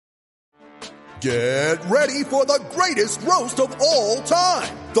Get ready for the greatest roast of all time.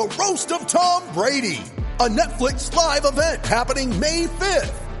 The Roast of Tom Brady. A Netflix live event happening May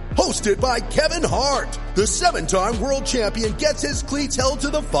 5th. Hosted by Kevin Hart. The 7-time world champion gets his cleats held to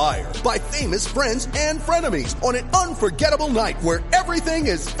the fire by famous friends and frenemies on an unforgettable night where everything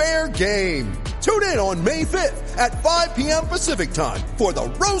is fair game. Tune in on May 5th at 5 p.m. Pacific time for the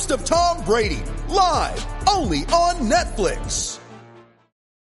Roast of Tom Brady. Live only on Netflix.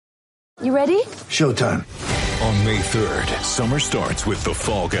 You ready? Showtime. On May 3rd, summer starts with The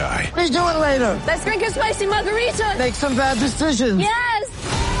Fall Guy. Let's do it later. Let's drink a spicy margarita. Make some bad decisions. Yes.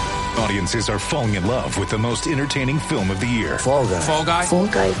 Audiences are falling in love with the most entertaining film of the year. Fall Guy. Fall Guy? Fall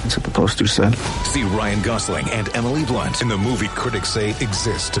Guy. That's what the poster said. See Ryan Gosling and Emily Blunt in the movie critics say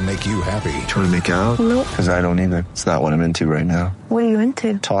exists to make you happy. Trying to make it out? Nope. Because I don't either. It's not what I'm into right now. What are you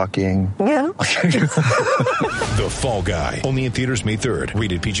into? Talking. Yeah. The Fall Guy. Only in theaters May 3rd.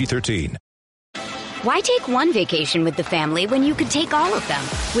 Rated PG-13. Why take one vacation with the family when you could take all of them?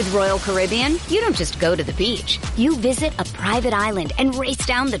 With Royal Caribbean, you don't just go to the beach. You visit a private island and race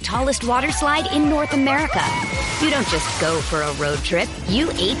down the tallest water slide in North America. You don't just go for a road trip. You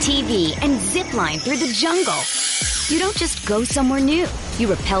ATV and zip line through the jungle. You don't just go somewhere new.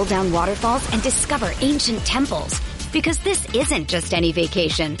 You rappel down waterfalls and discover ancient temples. Because this isn't just any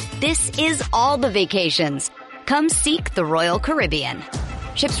vacation. This is all the vacations. Come seek the Royal Caribbean.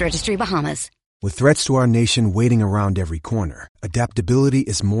 Ships Registry, Bahamas. With threats to our nation waiting around every corner, adaptability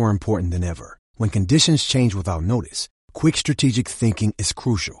is more important than ever. When conditions change without notice, quick strategic thinking is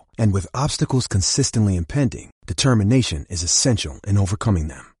crucial. And with obstacles consistently impending, determination is essential in overcoming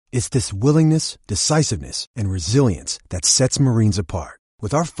them. It's this willingness, decisiveness, and resilience that sets Marines apart.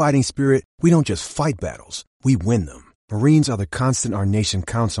 With our fighting spirit, we don't just fight battles, we win them. Marines are the constant our nation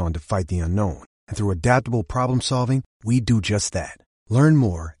counts on to fight the unknown. And through adaptable problem solving, we do just that. Learn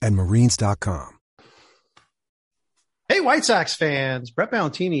more at marines.com. Hey, White Sox fans. Brett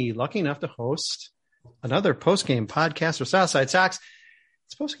Ballantini, lucky enough to host another postgame podcast for Southside Sox.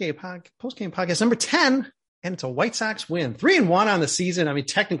 It's postgame podcast number 10, and it's a White Sox win. 3-1 on the season. I mean,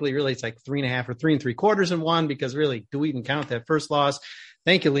 technically, really, it's like 3.5 or 3 3/4 and 1 because really, do we even count that first loss?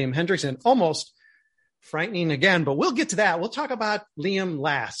 Thank you, Liam Hendrickson. Almost frightening again, but we'll get to that. We'll talk about Liam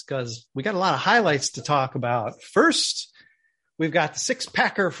last because we got a lot of highlights to talk about. First, we've got the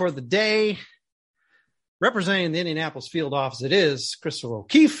six-packer for the day. Representing the Indianapolis field office, it is Crystal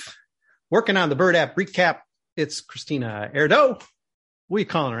O'Keefe. Working on the Bird app recap, it's Christina Erdo. We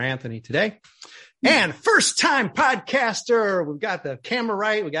calling her Anthony today. And first-time podcaster. We've got the camera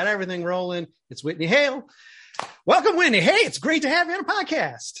right. We got everything rolling. It's Whitney Hale. Welcome, Whitney. Hey, it's great to have you on a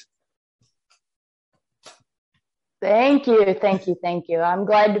podcast. Thank you. Thank you. Thank you. I'm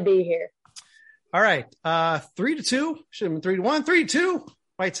glad to be here. All right. 3-2. Should have been 3-1. 3-2.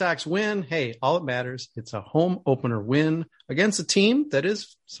 White Sox win. Hey, all that matters. It's a home opener win against a team that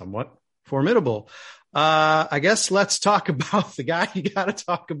is somewhat formidable. I guess let's talk about the guy you got to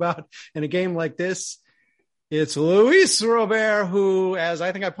talk about in a game like this. It's Luis Robert, who, as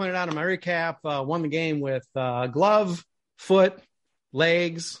I think I pointed out in my recap, won the game with glove, foot,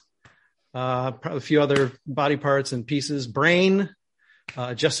 legs, probably a few other body parts and pieces, brain.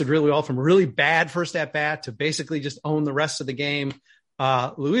 Adjusted really well from really bad first at bat to basically just own the rest of the game.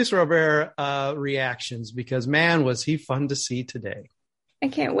 Luis Robert reactions, because man, was he fun to see today. I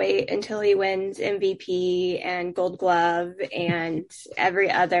can't wait until he wins MVP and Gold Glove and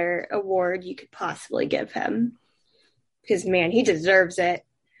every other award you could possibly give him. Because man, he deserves it.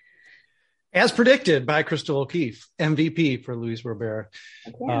 As predicted by Crystal O'Keefe, MVP for Luis Robert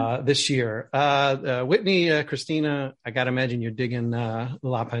this year. Whitney, Christina, I got to imagine you're digging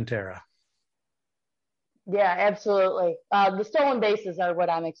La Pantera. Yeah, absolutely. The stolen bases are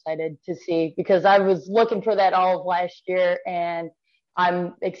what I'm excited to see because I was looking for that all of last year, and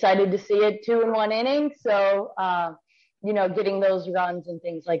I'm excited to see it 2 in 1 inning. So, getting those runs and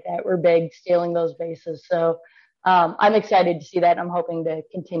things like that were big, stealing those bases. So I'm excited to see that. I'm hoping to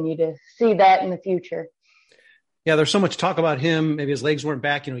continue to see that in the future. Yeah, there's so much talk about him. Maybe his legs weren't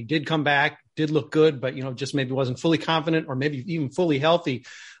back. He did come back, did look good, but, just maybe wasn't fully confident or maybe even fully healthy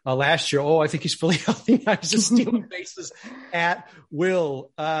last year. I think he's fully healthy now. He's just stealing bases at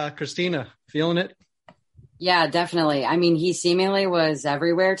will. Christina, feeling it? Yeah, definitely. I mean, he seemingly was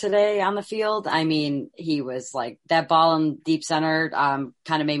everywhere today on the field. I mean, he was like that ball in deep center kind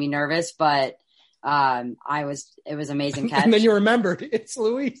of made me nervous, but It was amazing catch. And then you remembered it's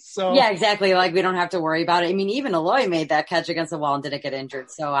Luis. So yeah, exactly. Like we don't have to worry about it. I mean, even Eloy made that catch against the wall and didn't get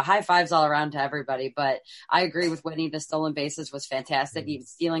injured. So high fives all around to everybody. But I agree with Whitney. The stolen bases was fantastic. Even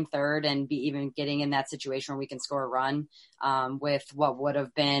stealing third and even getting in that situation where we can score a run with what would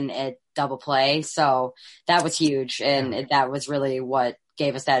have been a double play. So that was huge. And that was really what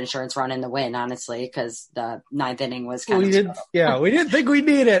gave us that insurance run in the win, honestly, because the ninth inning was kind of we didn't think we'd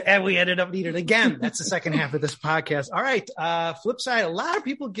need it, and we ended up needing it again. That's the second half of this podcast. All right, flip side, a lot of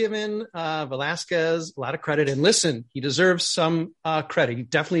people giving Velasquez a lot of credit, and listen, he deserves some credit. He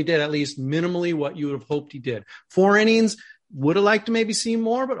definitely did at least minimally what you would have hoped he did. 4 innings, would have liked to maybe see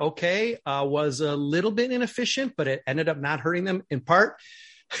more, but okay, was a little bit inefficient, but it ended up not hurting them in part.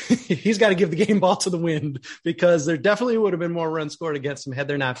 He's got to give the game ball to the wind, because there definitely would have been more runs scored against him had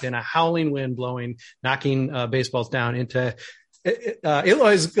there not been a howling wind blowing, knocking baseballs down into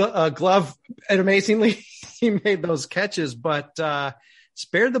Eloy's glove. And amazingly, he made those catches, but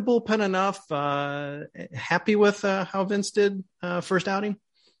spared the bullpen enough. Happy with how Vince did first outing?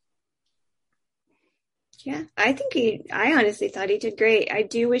 Yeah, I honestly thought he did great. I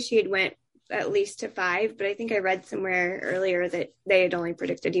do wish he had went at least to 5, but I think I read somewhere earlier that they had only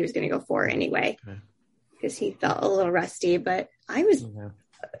predicted he was going to go 4 anyway, because he felt a little rusty. But I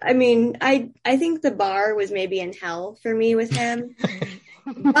think the bar was maybe in hell for me with him,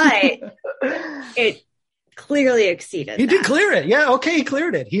 but it clearly exceeded. He did clear it. Yeah. Okay. He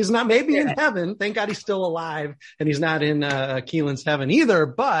cleared it. He's not maybe in heaven. Thank God he's still alive, and he's not in Keelan's heaven either.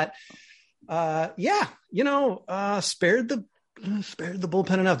 But spared the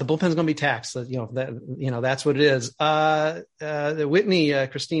bullpen enough. The bullpen's going to be taxed. That's what it is. Whitney,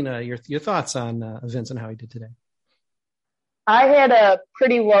 Christina, your thoughts on Vince and how he did today? I had a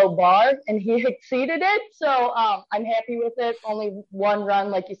pretty low bar, and he exceeded it. So I'm happy with it. Only 1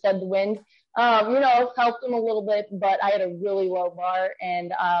 run, like you said, the wind, helped him a little bit, but I had a really low bar,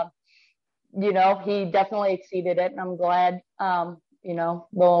 and he definitely exceeded it, and I'm glad. The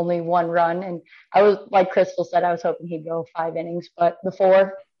only 1 run. And I was, like Crystal said, I was hoping he'd go 5 innings, but the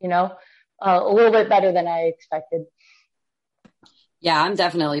 4, a little bit better than I expected. Yeah, I'm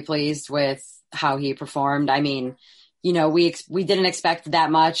definitely pleased with how he performed. I mean, we didn't expect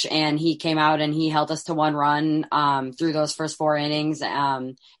that much, and he came out and he held us to 1 run through those first 4 innings,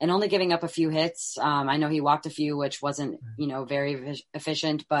 and only giving up a few hits. I know he walked a few, which wasn't, very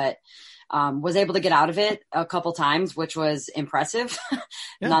efficient, but was able to get out of it a couple times, which was impressive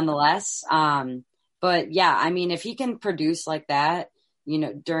nonetheless. But yeah, I mean, if he can produce like that,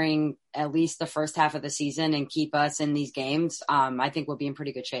 during at least the first half of the season and keep us in these games, I think we'll be in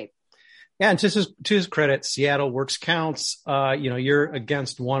pretty good shape. Yeah, and to his credit, Seattle works counts. You're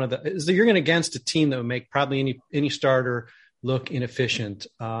against you're going against a team that would make probably any starter look inefficient.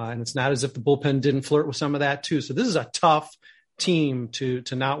 And it's not as if the bullpen didn't flirt with some of that too. So this is a tough team to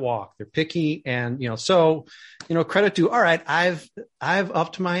not walk. They're picky, and credit to, all right, I've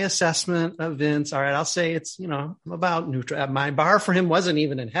upped my assessment of Vince. All right, I'll say it's about neutral. My bar for him wasn't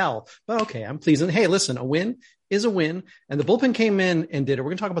even in hell, but okay, I'm pleased. And hey, listen, a win is a win, and the bullpen came in and did it.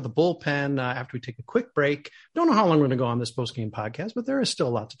 We're going to talk about the bullpen after we take a quick break. Don't know how long we're going to go on this post-game podcast, but there is still a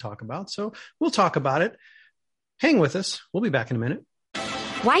lot to talk about, so we'll talk about it. Hang with us. We'll be back in a minute.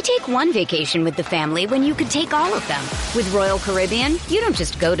 Why take one vacation with the family when you could take all of them? With Royal Caribbean, you don't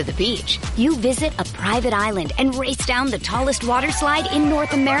just go to the beach. You visit a private island and race down the tallest water slide in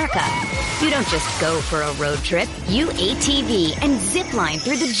North America. You don't just go for a road trip. You ATV and zip line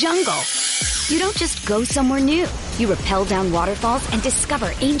through the jungle. You don't just go somewhere new. You rappel down waterfalls and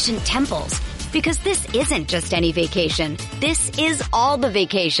discover ancient temples. Because this isn't just any vacation. This is all the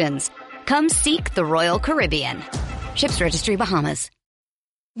vacations. Come seek the Royal Caribbean. Ships Registry, Bahamas.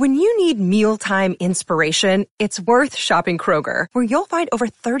 When you need mealtime inspiration, it's worth shopping Kroger, where you'll find over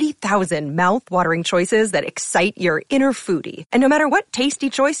 30,000 mouth-watering choices that excite your inner foodie. And no matter what tasty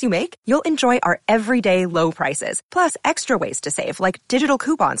choice you make, you'll enjoy our everyday low prices, plus extra ways to save, like digital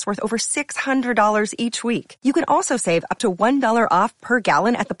coupons worth over $600 each week. You can also save up to $1 off per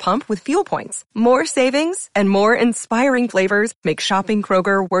gallon at the pump with fuel points. More savings and more inspiring flavors make shopping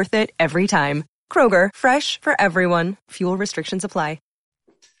Kroger worth it every time. Kroger, fresh for everyone. Fuel restrictions apply.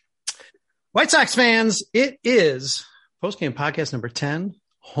 White Sox fans, it is postgame podcast number 10,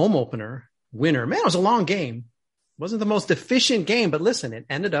 home opener, winner. Man, it was a long game. Wasn't the most efficient game, but listen, it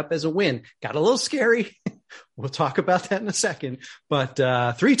ended up as a win. Got a little scary. We'll talk about that in a second. But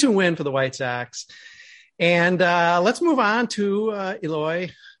 3-2 win for the White Sox. And let's move on to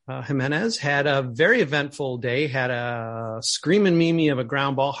Eloy Jimenez. Had a very eventful day. Had a screaming Mimi of a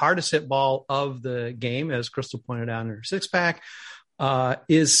ground ball, hardest hit ball of the game, as Crystal pointed out in her 6-pack.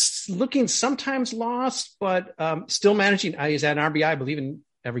 is looking sometimes lost, but still managing. He's at an RBI, I believe, in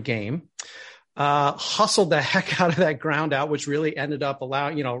every game. Hustled the heck out of that ground out, which really ended up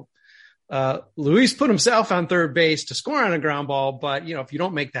allowing, Luis put himself on third base to score on a ground ball. But, if you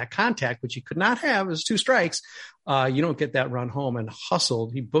don't make that contact, which he could not have, it was 2 strikes, you don't get that run home. And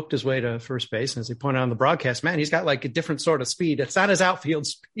hustled. He booked his way to first base. And as they pointed out on the broadcast, man, he's got like a different sort of speed. It's not his outfield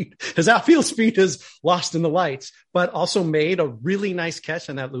speed. His outfield speed is lost in the lights, but also made a really nice catch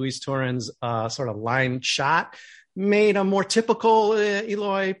on that Luis Torrens sort of line shot. Made a more typical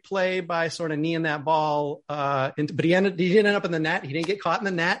Eloy play by sort of kneeing that ball, but he didn't end up in the net. He didn't get caught in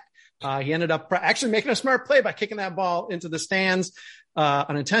the net. He ended up actually making a smart play by kicking that ball into the stands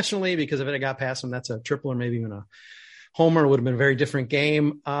unintentionally, because if it had got past him, that's a triple or maybe even a homer. Would have been a very different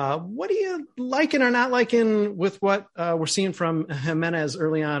game. What are you liking or not liking with what we're seeing from Jimenez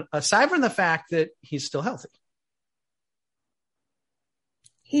early on, aside from the fact that he's still healthy?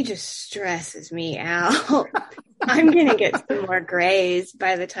 He just stresses me out. I'm going to get some more grays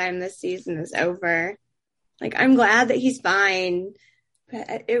by the time this season is over. Like, I'm glad that he's fine.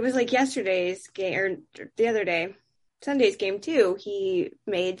 But it was like yesterday's game, or the other day, Sunday's game too. He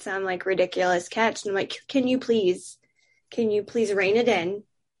made some like ridiculous catch. And I'm like, can you please rein it in?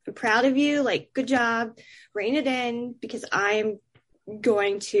 I'm proud of you. Like, good job. Rein it in, because I'm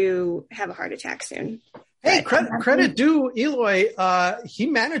going to have a heart attack soon. Hey, credit due Eloy. He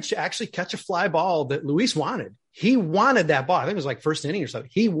managed to actually catch a fly ball that Luis wanted. He wanted that ball. I think it was like first inning or something.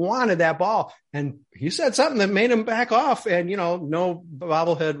 He wanted that ball, and he said something that made him back off, and, no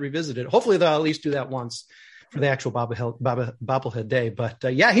bobblehead revisited. Hopefully they'll at least do that once for the actual bobblehead day. But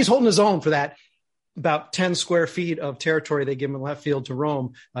he's holding his own for that about 10 square feet of territory they give him in left field to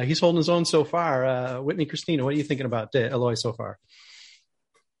roam. He's holding his own so far. Whitney, Christina, what are you thinking about Eloy so far?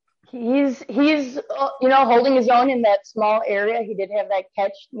 He's holding his own in that small area. He did have that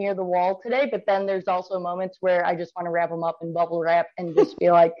catch near the wall today, but then there's also moments where I just want to wrap him up in bubble wrap and just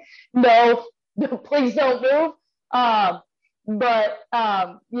be like, no, please don't move.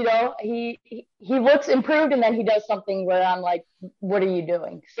 He looks improved, and then he does something where I'm like, what are you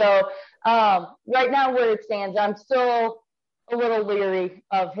doing? So right now where it stands, I'm still a little leery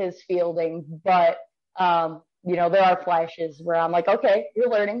of his fielding, but there are flashes where I'm like, okay, you're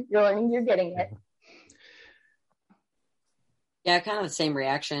learning, you're getting it. Yeah, kind of the same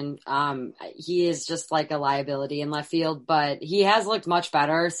reaction. He is just like a liability in left field, but he has looked much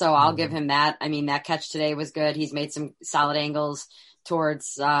better, so I'll give him that. I mean, that catch today was good. He's made some solid angles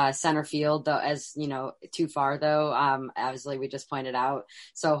towards center field, though, as too far though. Obviously, we just pointed out.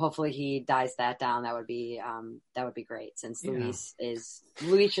 So hopefully he dies that down. That would be great, since Luis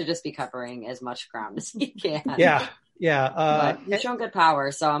should just be covering as much ground as he can. Yeah. But he's shown good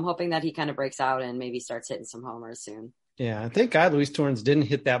power, so I'm hoping that he kind of breaks out and maybe starts hitting some homers soon. Yeah, thank God Luis Torrens didn't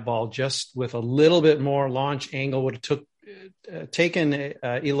hit that ball just with a little bit more launch angle. Would have taken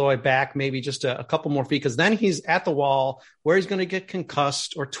Eloy back maybe just a couple more feet, because then he's at the wall where he's going to get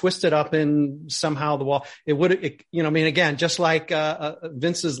concussed or twisted up in somehow the wall. Again, just like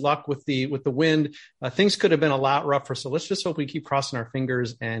Vince's luck with the wind, things could have been a lot rougher. So let's just hope we keep crossing our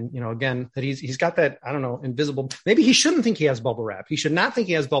fingers. And, again, that he's got that, I don't know, invisible, maybe he shouldn't think he has bubble wrap. He should not think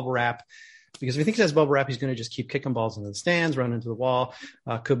he has bubble wrap. Because if he thinks he has bubble wrap, he's going to just keep kicking balls into the stands, run into the wall.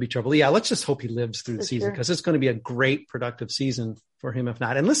 Could be trouble. Yeah, let's just hope he lives through the season, because it's going to be a great, productive season for him, if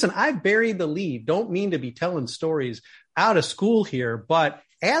not. And listen, I buried the lead. Don't mean to be telling stories out of school here, but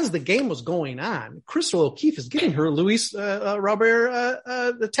as the game was going on, Crystal O'Keefe is giving her Luis Robert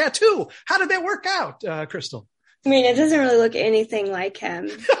the tattoo. How did that work out, Crystal? I mean, it doesn't really look anything like him.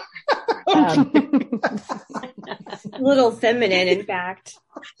 A little feminine, in fact.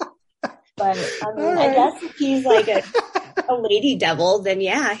 But I guess if he's like a lady devil, then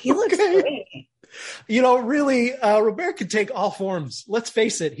yeah, he looks great. Really, Robert could take all forms. Let's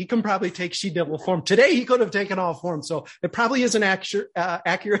face it. He can probably take she-devil form. Today, he could have taken all forms. So it probably is an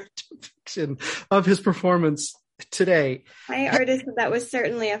accurate depiction of his performance today. My artist said that was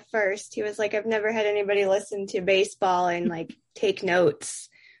certainly a first. He was like, I've never had anybody listen to baseball and like take notes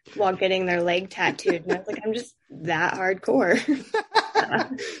while getting their leg tattooed. And I was like, I'm just that hardcore.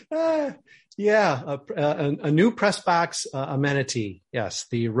 A new press box amenity. Yes,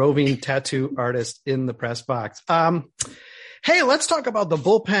 the roving tattoo artist in the press box. Hey, let's talk about the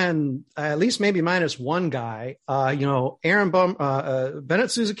bullpen. At least maybe minus one guy. Aaron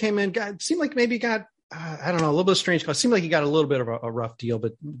Bennett Sousa came in. Seemed like maybe got a little bit of strange call. Seemed like he got a little bit of a rough deal,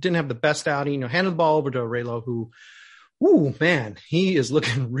 but didn't have the best outing. Handed the ball over to Arelo, who Ooh, man, he is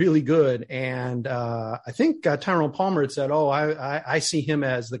looking really good. And I think Tyrone Palmer had said, I see him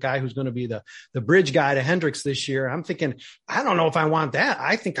as the guy who's going to be the bridge guy to Hendricks this year. I'm thinking, I don't know if I want that.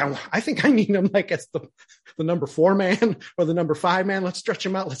 I think I need him like as the number 4 man or the number 5 man. Let's stretch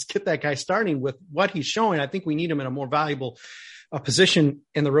him out. Let's get that guy starting with what he's showing. I think we need him in a more valuable position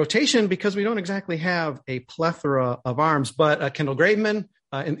in the rotation because we don't exactly have a plethora of arms. But Kendall Graveman,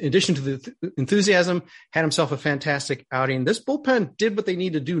 in addition to the enthusiasm, had himself a fantastic outing. This bullpen did what they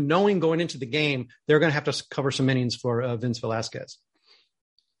need to do, knowing going into the game, they're going to have to cover some innings for Vince Velasquez.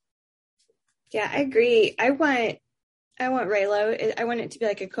 Yeah, I agree. I want Raylo. I want it to be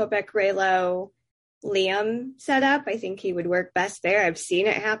like a Kopech, Raylo, Liam setup. I think he would work best there. I've seen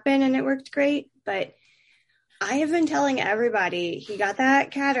it happen and it worked great, but I have been telling everybody he got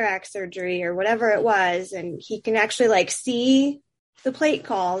that cataract surgery or whatever it was, and he can actually like see the plate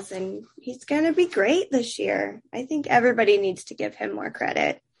calls, and he's going to be great this year. I think everybody needs to give him more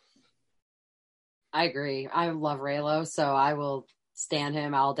credit. I agree. I love Raylo, so I will stand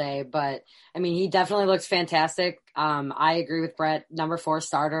him all day. But, I mean, he definitely looks fantastic. I agree with Brett. Number 4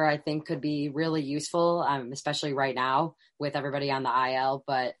 starter, I think, could be really useful, especially right now with everybody on the IL.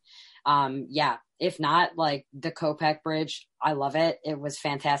 But, yeah, if not, like the Kopech bridge, I love it. It was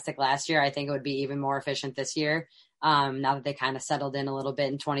fantastic last year. I think it would be even more efficient this year. Now that they kind of settled in a little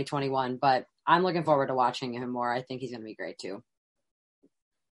bit in 2021, but I'm looking forward to watching him more. I think he's going to be great too.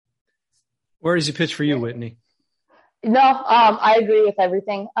 Where does he pitch for you, Whitney? No, I agree with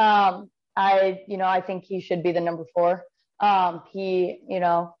everything. I think he should be the number 4.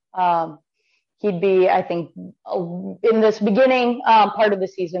 He'd be, I think, in this beginning part of the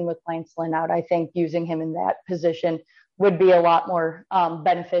season with Lance Lynn out, I think using him in that position would be a lot more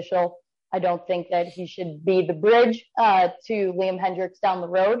beneficial. I don't think that he should be the bridge to Liam Hendricks down the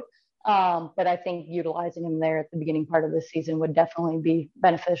road. But I think utilizing him there at the beginning part of the season would definitely be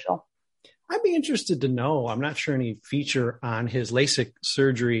beneficial. I'd be interested to know, I'm not sure any feature on his LASIK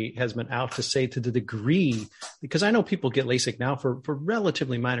surgery has been out to say to the degree, because I know people get LASIK now for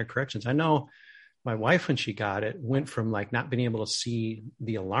relatively minor corrections. I know my wife, when she got it, went from like not being able to see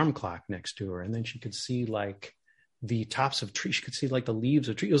the alarm clock next to her, and then she could see like the tops of trees. She could see like the leaves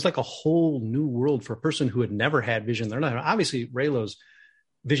of trees. It was like a whole new world for a person who had never had vision. They're not, obviously Raylo's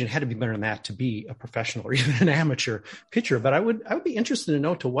vision had to be better than that to be a professional or even an amateur pitcher. But I would be interested to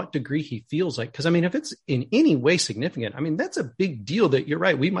know to what degree he feels like, because I mean, if it's in any way significant, I mean, that's a big deal that you're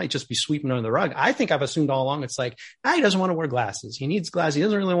right. We might just be sweeping under the rug. I think I've assumed all along, it's like, he doesn't want to wear glasses. He needs glasses. He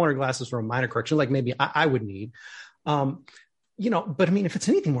doesn't really want to wear glasses for a minor correction, like maybe I would need. But I mean, if it's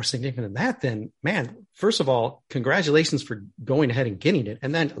anything more significant than that, then man, first of all, congratulations for going ahead and getting it.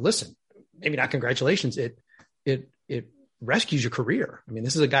 And then listen, maybe not congratulations. It rescues your career. I mean,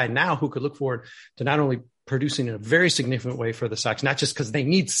 this is a guy now who could look forward to not only producing in a very significant way for the Sox, not just because they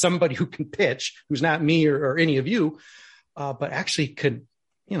need somebody who can pitch, who's not me or any of you, but actually could,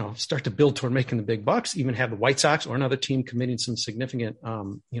 start to build toward making the big bucks, even have the White Sox or another team committing some significant,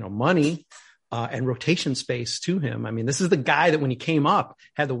 money and rotation space to him. I mean, this is the guy that when he came up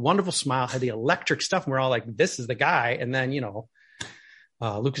had the wonderful smile, had the electric stuff. And we're all like, this is the guy. And then,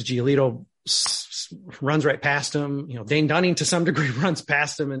 Lucas Giolito runs right past him. Dane Dunning to some degree runs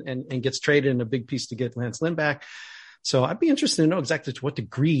past him and gets traded in a big piece to get Lance Lynn back. So I'd be interested to know exactly to what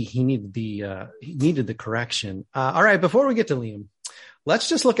degree he needed the correction. All right. Before we get to Liam, let's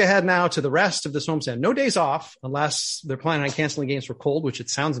just look ahead now to the rest of this homestand. No days off unless they're planning on canceling games for cold, which it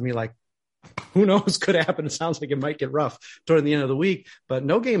sounds to me like, who knows, could happen. It sounds like it might get rough toward the end of the week, but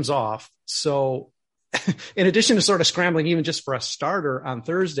no games off. So in addition to sort of scrambling, even just for a starter on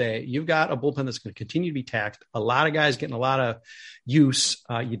Thursday, you've got a bullpen that's going to continue to be taxed. A lot of guys getting a lot of use.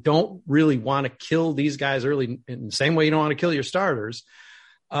 You don't really want to kill these guys early in the same way you don't want to kill your starters.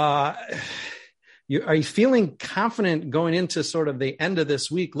 Are you feeling confident going into sort of the end of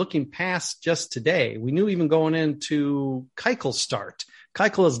this week, looking past just today? We knew even going into Keuchel's start,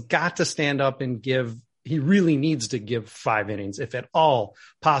 Keuchel has got to stand up and he really needs to give 5 innings, if at all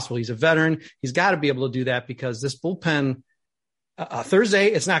possible. He's a veteran. He's got to be able to do that because this bullpen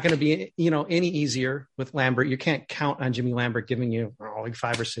Thursday, it's not going to be, any easier with Lambert. You can't count on Jimmy Lambert giving you like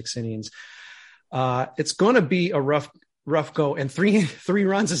 5 or 6 innings. It's going to be a rough go, and three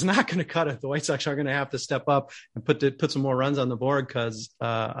runs is not going to cut it. The White Sox are going to have to step up and put some more runs on the board because,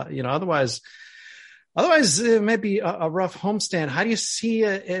 Otherwise, it may be a rough homestand. How do you see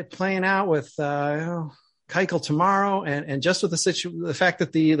it playing out with Keuchel tomorrow, and just with the fact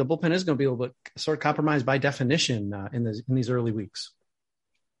that the bullpen is going to be a little bit sort of compromised by definition in these early weeks?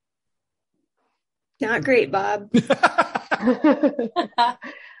 Not great, Bob.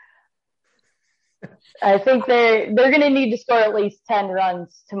 I think they're going to need to score at least 10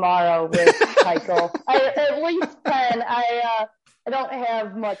 runs tomorrow with Keuchel. At least 10. I don't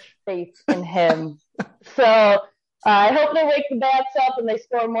have much faith in him. So I hope they wake the bats up and they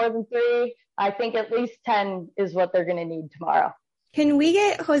score more than 3. I think at least 10 is what they're going to need tomorrow. Can we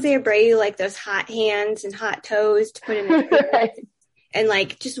get Jose Abreu like those hot hands and hot toes to put in the right. And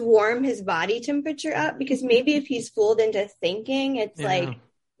like just warm his body temperature up? Because maybe if he's fooled into thinking it's like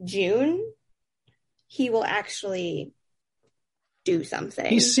June, he will actually do something.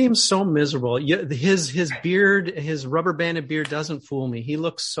 He seems so miserable. His beard, his rubber banded beard doesn't fool me. He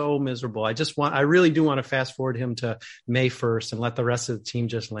looks so miserable. I really do want to fast forward him to May 1st and let the rest of the team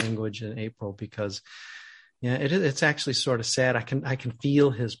just languish in April, because it's actually sort of sad. I can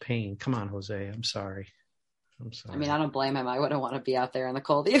feel his pain. Come on, Jose. I'm sorry. I mean, I don't blame him. I wouldn't want to be out there in the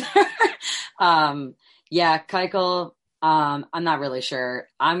cold either. Keuchel, I'm not really sure.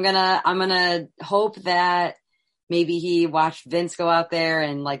 I'm gonna hope that maybe he watched Vince go out there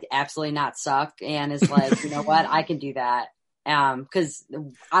and like absolutely not suck and is like, you know what, I can do that. Cause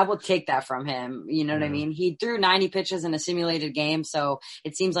I will take that from him. You know what I mean? He threw 90 pitches in a simulated game. So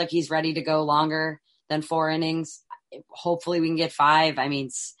it seems like he's ready to go longer than 4 innings. Hopefully we can get 5. I mean,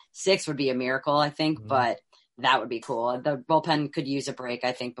 6 would be a miracle, I think, but that would be cool. The bullpen could use a break,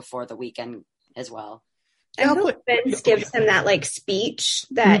 I think, before the weekend as well. I hope Vince gives him that like speech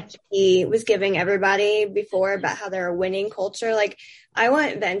that he was giving everybody before about how they're a winning culture. Like, I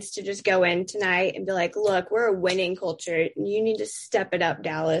want Vince to just go in tonight and be like, look, we're a winning culture. You need to step it up,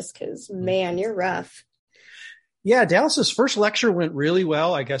 Dallas, because man, you're rough. Yeah, Dallas's first lecture went really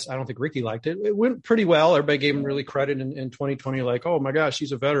well. I guess I don't think Ricky liked it. It went pretty well. Everybody gave him really credit in 2020, like, oh my gosh,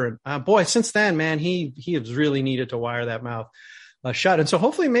 he's a veteran. Boy, since then, man, he has really needed to wire that mouth shut. And so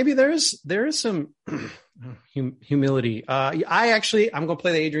hopefully maybe there is some humility. I'm going to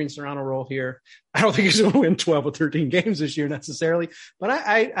play the Adrian Serrano role here. I don't think he's going to win 12 or 13 games this year necessarily, but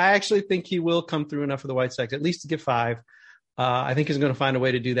I actually think he will come through enough for the White Sox, at least to get 5. I think he's going to find a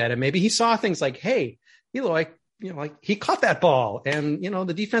way to do that. And maybe he saw things like, hey, like he caught that ball, and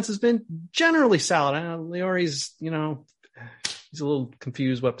the defense has been generally solid. I know Leore's, he's a little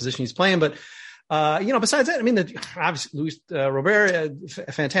confused what position he's playing, but besides that, I mean, obviously Luis Robert,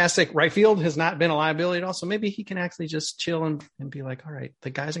 fantastic. Right field has not been a liability at all. So maybe he can actually just chill and be like, all right, the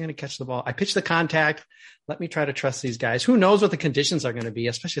guys are going to catch the ball. I pitched the contact. Let me try to trust these guys. Who knows what the conditions are going to be,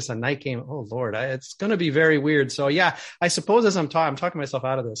 especially it's a night game. Oh Lord, it's going to be very weird. So yeah, I suppose as I'm talking myself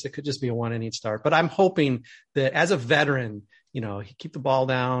out of this, it could just be a 1 inning start, but I'm hoping that as a veteran, he keep the ball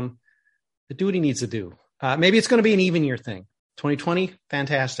down, do what he needs to do. Maybe it's going to be an even year thing. 2020,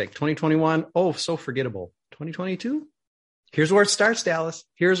 fantastic. 2021, oh, so forgettable. 2022, here's where it starts, Dallas.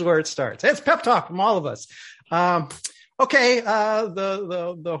 Here's where it starts. It's pep talk from all of us. Okay,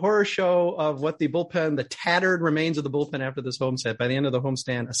 the horror show of what the bullpen, the tattered remains of the bullpen after this homestand, by the end of the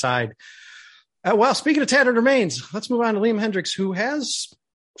homestand aside. Well, speaking of tattered remains, let's move on to Liam Hendriks, who has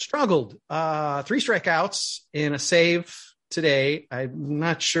struggled. 3 strikeouts in a save today. I'm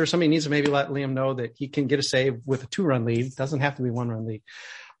not sure. Somebody needs to maybe let Liam know that he can get a save with a 2-run lead. It doesn't have to be 1-run lead.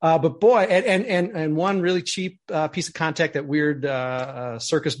 But boy, and one really cheap piece of contact, that weird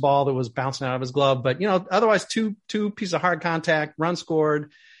circus ball that was bouncing out of his glove. But otherwise, two pieces of hard contact, run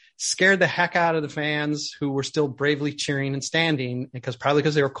scored, scared the heck out of the fans who were still bravely cheering and standing probably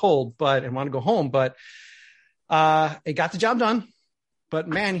because they were cold, and wanted to go home. But it got the job done. But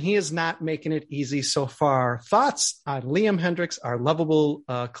man, he is not making it easy so far. Thoughts on Liam Hendriks, our lovable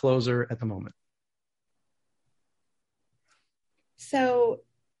closer at the moment? So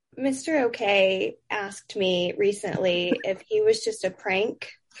Mr. OK asked me recently if he was just a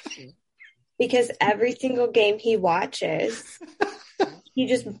prank, because every single game he watches, he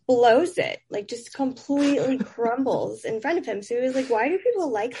just blows it, like just completely crumbles in front of him. So he was like, why do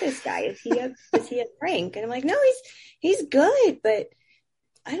people like this guy? Is he a prank? And I'm like, no, he's good, but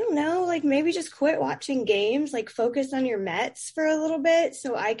I don't know, like maybe just quit watching games, like focus on your Mets for a little bit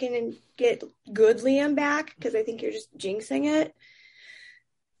so I can get good Liam back, because I think you're just jinxing it.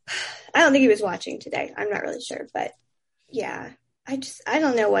 I don't think he was watching today. I'm not really sure, but yeah, I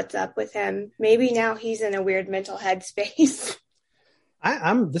don't know what's up with him. Maybe now he's in a weird mental headspace.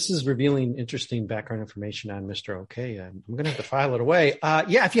 This is revealing interesting background information on Mr. OK. I'm going to have to file it away.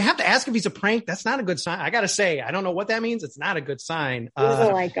 If you have to ask if he's a prank, that's not a good sign. I got to say, I don't know what that means. It's not a good sign. He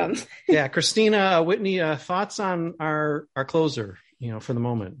doesn't like him. Yeah. Christina, Whitney, thoughts on our closer, for the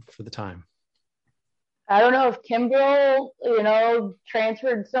moment, for the time? I don't know if Kimbrel,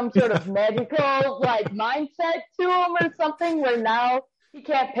 transferred some sort of magical mindset to him or something where now he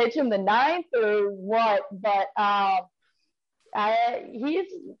can't pitch him the 9th or what, but, he's,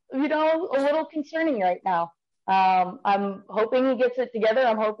 a little concerning right now. I'm hoping he gets it together.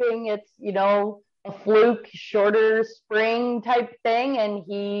 I'm hoping it's, a fluke, shorter spring type thing, and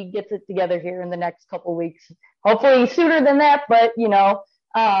he gets it together here in the next couple weeks. Hopefully sooner than that, but,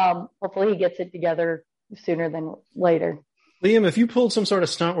 hopefully he gets it together sooner than later. Liam, if you pulled some sort of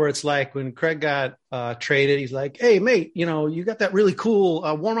stunt where it's like when Craig got traded, he's like, hey, mate, you got that really cool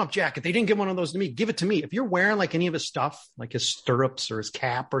warm-up jacket. They didn't give one of those to me. Give it to me. If you're wearing like any of his stuff, like his stirrups or his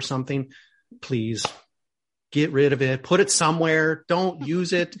cap or something, please get rid of it. Put it somewhere. Don't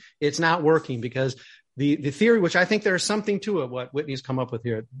use it. It's not working, because the theory, which I think there's something to it, what Whitney's come up with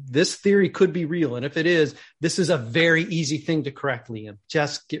here, this theory could be real. And if it is, this is a very easy thing to correct, Liam.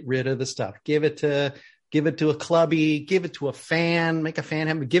 Just get rid of the stuff. Give it to a clubby, give it to a fan, make a fan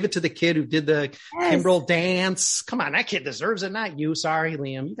have, give it to the kid who did the Kimbrel dance. Come on, that kid deserves it, not you. Sorry,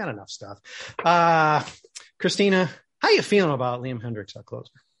 Liam, you got enough stuff. Christina, how you feeling about Liam Hendriks, our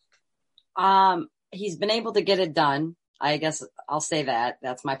closer? He's been able to get it done. I guess I'll say that.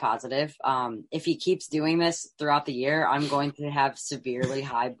 That's my positive. If he keeps doing this throughout the year, I'm going to have severely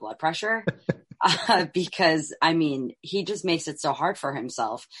high blood pressure. Because he just makes it so hard for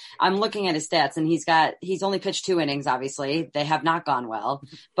himself. I'm looking at his stats, and he's only pitched 2 innings. Obviously they have not gone well,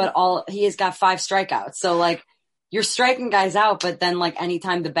 but he has got 5 strikeouts. So like, you're striking guys out, but then like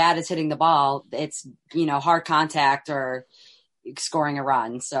anytime the bat is hitting the ball, it's, hard contact or scoring a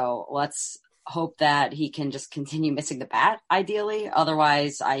run. So let's hope that he can just continue missing the bat ideally.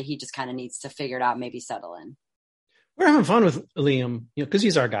 Otherwise he just kind of needs to figure it out, maybe settle in. We're having fun with Liam, because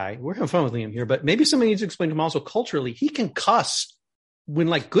he's our guy. We're having fun with Liam here, but maybe somebody needs to explain to him also culturally, he can cuss when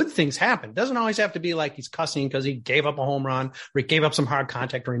like good things happen. It doesn't always have to be like he's cussing because he gave up a home run or he gave up some hard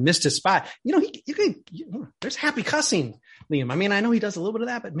contact or he missed his spot. There's happy cussing, Liam. I know he does a little bit of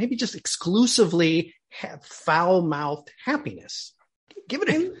that, but maybe just exclusively have foul-mouthed happiness. Give it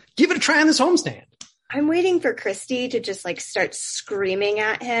a try on this homestand. I'm waiting for Christy to just like start screaming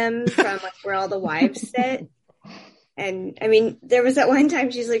at him from like where all the wives sit. And there was that one time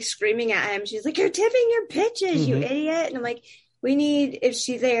she's like screaming at him. She's like, you're tipping your pitches, you idiot. And I'm like, if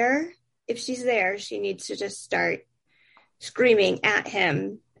she's there, she needs to just start screaming at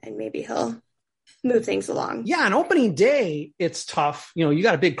him, and maybe he'll move things along. Yeah. On opening day, it's tough. You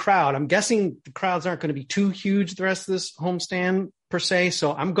got a big crowd. I'm guessing the crowds aren't going to be too huge the rest of this homestand per se.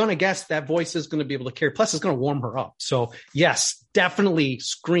 So I'm going to guess that voice is going to be able to carry. Plus it's going to warm her up. So yes, definitely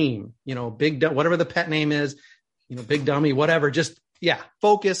scream, big, whatever the pet name is, big dummy, whatever, just,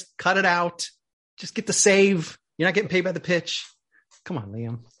 focus, cut it out. Just get the save. You're not getting paid by the pitch. Come on,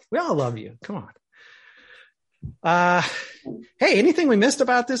 Liam. We all love you. Come on. Hey, anything we missed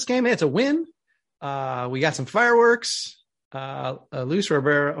about this game? Hey, it's a win. We got some fireworks. Luis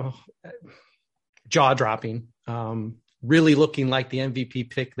Robert, jaw dropping. Really looking like the MVP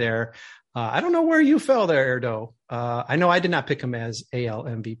pick there. I don't know where you fell there, Erdo. I know I did not pick him as AL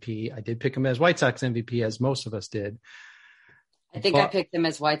MVP. I did pick him as White Sox MVP, as most of us did. I think I picked him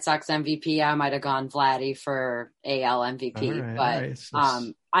as White Sox MVP. I might have gone Vladdy for AL MVP, but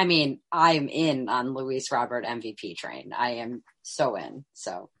I'm in on Luis Robert MVP train. I am so in.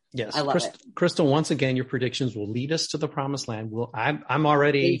 So yes, I love it. Crystal, once again, your predictions will lead us to the promised land. I'm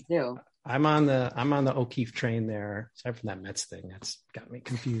already. I'm on the O'Keefe train there. Aside from that Mets thing, that's got me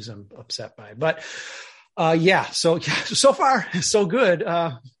confused. I'm upset by it. But so far so good.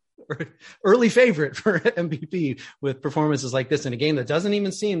 Early favorite for MVP with performances like this in a game that doesn't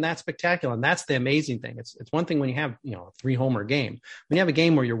even seem that spectacular. And that's the amazing thing. It's one thing when you have, a 3-homer game, when you have a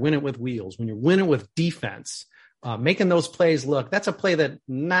game where you're winning with wheels, when you're winning with defense, making those plays that's a play that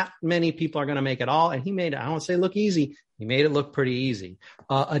not many people are going to make at all. And he made it, I don't want to say look easy. He made it look pretty easy.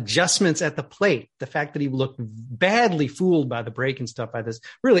 Adjustments at the plate. The fact that he looked badly fooled by the break and stuff by this.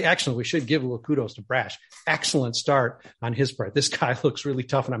 Really, actually, we should give a little kudos to Brash. Excellent start on his part. This guy looks really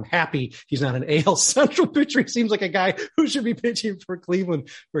tough, and I'm happy he's not an AL Central pitcher. He seems like a guy who should be pitching for Cleveland,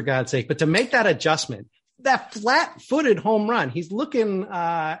 for God's sake. But to make that adjustment, that flat-footed home run, he's looking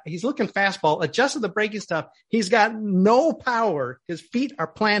fastball, adjusted the breaking stuff. He's got no power. His feet are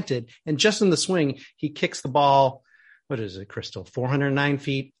planted, and just in the swing, he kicks the ball. What is it, Crystal? 409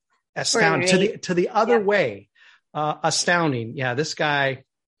 feet. Astounding. To the other way. Astounding. Yeah, this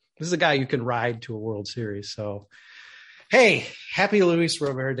is a guy you can ride to a World Series. So, hey, happy Luis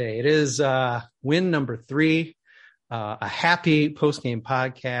Robert Day. It is win number 3. A happy post-game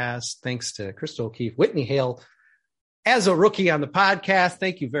podcast. Thanks to Crystal O'Keefe, Whitney Hale, as a rookie on the podcast.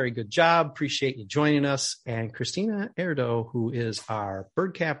 Thank you. Very good job. Appreciate you joining us. And Christina Erdo, who is our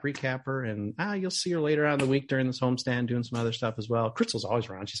bird cap recapper. And you'll see her later on in the week during this homestand doing some other stuff as well. Crystal's always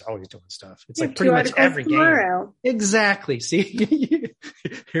around. She's always doing stuff. It's like pretty much every game. Exactly. See,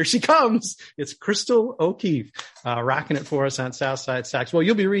 here she comes. It's Crystal O'Keefe rocking it for us on Southside Sox. Well,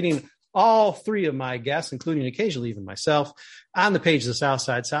 you'll be reading all three of my guests, including occasionally even myself, on the pages of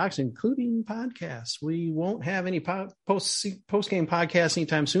Southside Sox, including podcasts. We won't have any post-game podcasts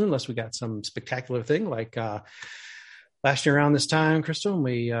anytime soon unless we got some spectacular thing like last year around this time, Crystal,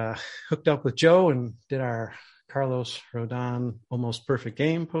 we hooked up with Joe and did our Carlos Rodon Almost Perfect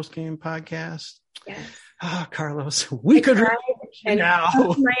Game post-game podcast. Yes. Oh, Carlos, we could now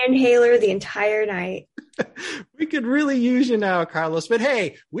my inhaler the entire night. We could really use you now, Carlos. But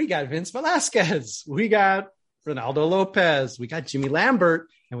hey, we got Vince Velasquez, we got Ronaldo Lopez, we got Jimmy Lambert,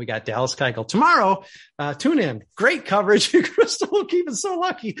 and we got Dallas Keuchel. Tomorrow, tune in. Great coverage. Crystal O'Keefe is so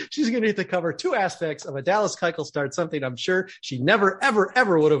lucky. She's going to get to cover two aspects of a Dallas Keuchel start, something I'm sure she never, ever,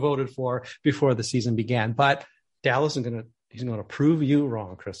 ever would have voted for before the season began. But Dallas is he's going to prove you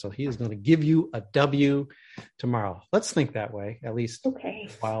wrong, Crystal. He is going to give you a W tomorrow. Let's think that way, at least a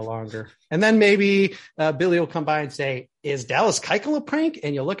while longer. And then maybe Billy will come by and say, is Dallas Keuchel a prank?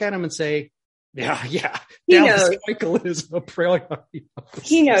 And you'll look at him and say, yeah. He Dallas knows. Keuchel is a prank.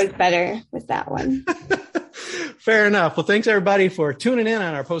 He knows better with that one. Fair enough. Well, thanks everybody for tuning in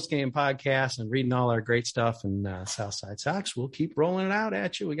on our post-game podcast and reading all our great stuff. And Southside Sox, we'll keep rolling it out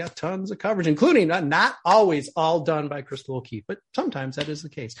at you. We got tons of coverage, including not always all done by Crystal O'Keefe, but sometimes that is the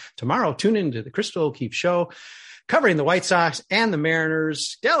case. Tomorrow, tune into the Crystal O'Keefe Show, covering the White Sox and the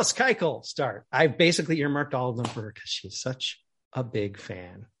Mariners. Dallas Keuchel start. I've basically earmarked all of them for her because she's such a big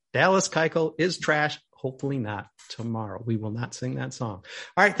fan. Dallas Keuchel is trash. Hopefully not tomorrow. We will not sing that song.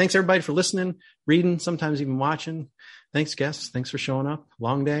 All right. Thanks everybody for listening, reading, sometimes even watching. Thanks, guests. Thanks for showing up.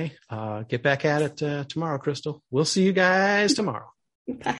 Long day. Get back at it tomorrow, Crystal. We'll see you guys tomorrow. Bye.